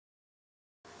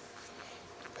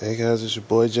Hey guys, it's your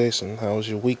boy Jason. How's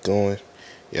your week going?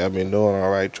 Yeah, I've been doing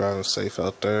alright, driving safe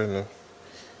out there in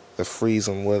the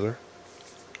freezing weather.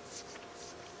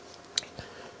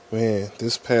 Man,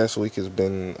 this past week has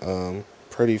been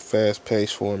pretty fast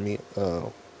paced for me.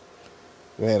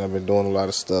 Man, I've been doing a lot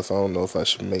of stuff. I don't know if I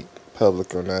should make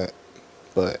public or not,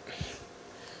 but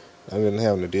I've been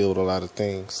having to deal with a lot of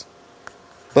things.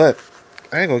 But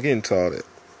I ain't gonna get into all that.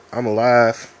 I'm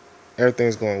alive.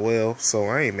 Everything's going well, so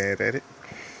I ain't mad at it.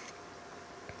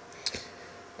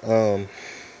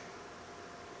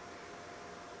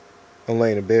 I'm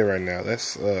laying in bed right now.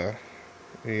 That's you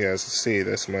guys can see,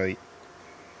 that's my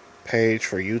page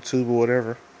for YouTube or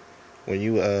whatever. When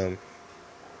you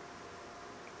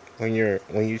when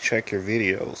you check your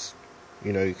videos,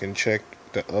 you can check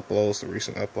the uploads, the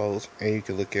recent uploads, and you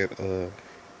can look at the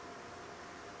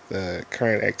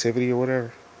current activity or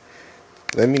whatever.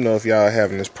 Let me know if y'all are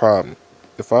having this problem.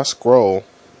 If I scroll,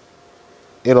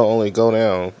 it'll only go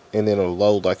down and then it'll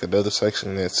load like another section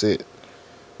and that's it.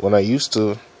 When I used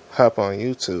to hop on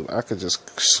YouTube, I could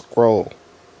just scroll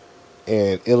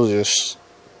and it'll just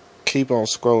keep on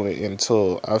scrolling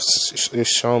until it's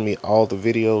shown me all the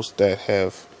videos that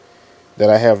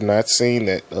I have not seen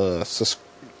that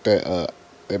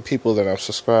people that I'm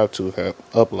subscribed to have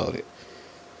uploaded.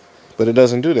 But it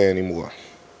doesn't do that anymore.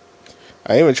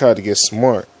 I even tried to get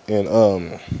smart and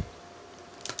on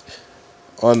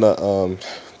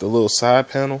the little side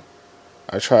panel,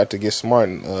 I tried to get smart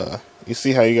and you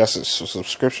see how you got some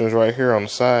subscriptions right here on the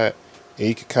side, and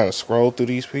you can kind of scroll through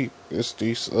these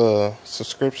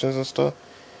subscriptions and stuff.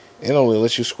 It only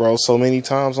lets you scroll so many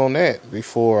times on that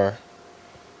before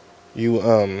you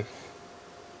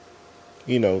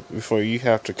before you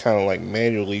have to kind of like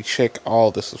manually check all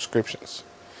the subscriptions.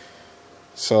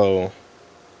 So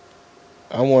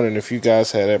I'm wondering if you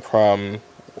guys had that problem,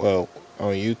 well,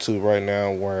 on YouTube right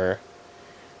now, where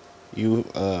you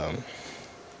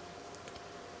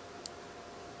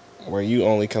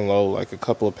only can load like a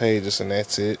couple of pages and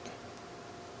that's it.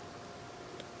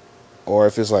 Or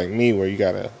if it's like me, where you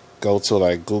gotta go to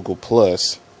like Google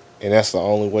Plus, and that's the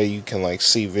only way you can like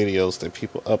see videos that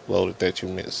people uploaded that you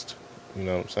missed. You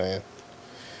know what I'm saying?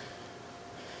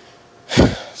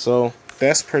 So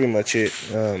that's pretty much it.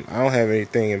 I don't have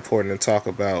anything important to talk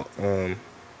about on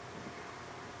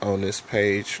this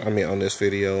page. On this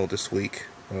video this week.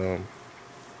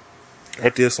 I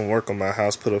did some work on my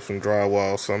house, put up some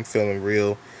drywall, so I'm feeling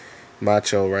real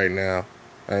macho right now.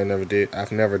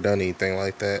 I've never done anything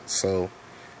like that, so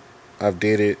I've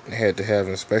did it. Had to have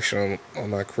an inspection on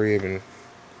my crib,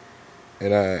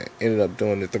 and I ended up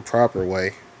doing it the proper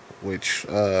way, which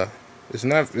it's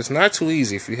not too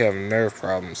easy if you have nerve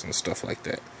problems and stuff like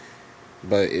that,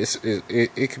 but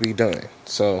it can be done.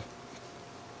 So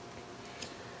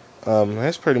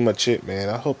that's pretty much it, man.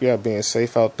 I hope y'all being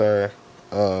safe out there.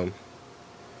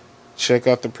 Check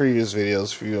out the previous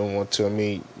videos if you don't want to. I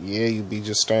mean, yeah, you'd be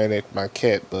just staring at my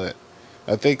cat, but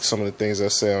I think some of the things I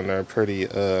say on there are pretty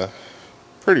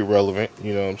relevant,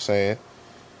 you know what I'm saying?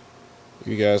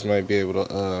 You guys might be able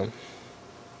to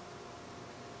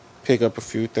pick up a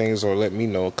few things or let me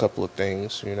know a couple of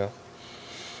things,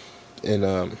 And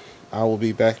I will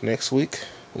be back next week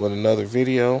with another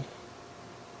video,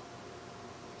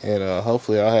 and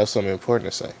hopefully I'll have something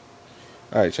important to say.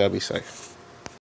 Alright, y'all be safe.